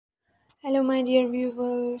Hello, my dear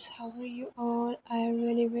viewers. How are you all? I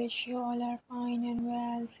really wish you all are fine and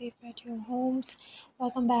well, safe at your homes.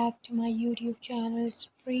 Welcome back to my YouTube channel,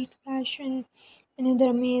 Street Fashion.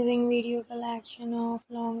 Another amazing video collection of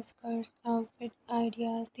long skirts outfit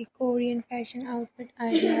ideas, the Korean fashion outfit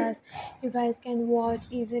ideas. You guys can watch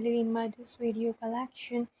easily in my this video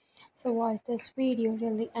collection. So watch this video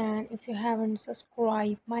till the end. If you haven't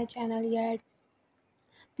subscribed my channel yet,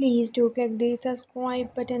 please do click the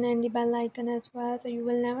subscribe button and the bell icon as well so you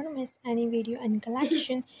will never miss any video and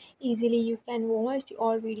collection. Easily you can watch the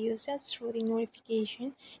all videos just through the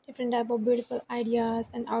notification. Different type of beautiful ideas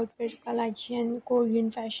and outfit collection, Korean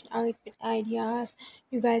fashion outfit ideas.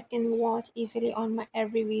 You guys can watch easily on my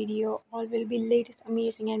every video. All will be latest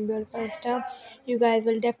amazing and beautiful stuff. You guys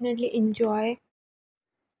will definitely enjoy.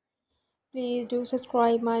 Please do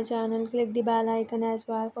subscribe my channel, click the bell icon as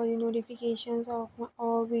well for the notifications of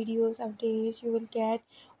all videos updates you will get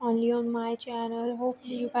only on my channel.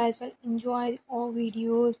 Hopefully you guys will enjoy all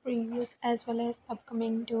videos previous as well as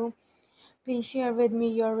upcoming too. Please share with me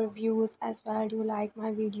your reviews as well. Do you like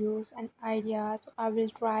my videos and ideas? So I will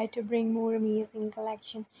try to bring more amazing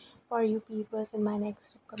collection for you people in my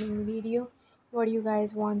next upcoming video. What do you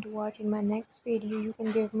guys want to watch in my next video? You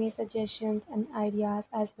can give me suggestions and ideas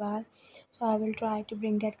as well. So I will try to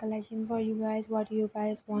bring that collection for you guys. What do you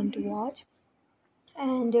guys want to watch?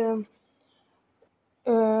 And do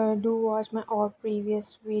watch my all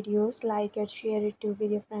previous videos, like it, share it too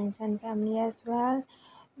with your friends and family as well.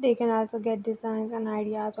 They can also get designs and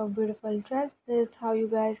ideas of beautiful dresses, how you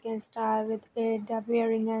guys can style with it, the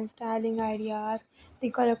wearing and styling ideas, the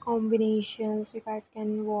color combinations. You guys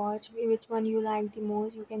can watch which one you like the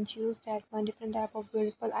most. You can choose that one. Different type of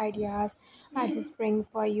beautiful ideas I just bring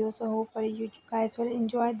for you. So hopefully you guys will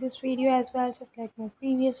enjoy this video as well, just like my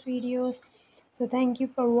previous videos. So thank you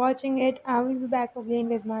for watching it. I will be back again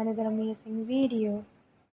with my another amazing video.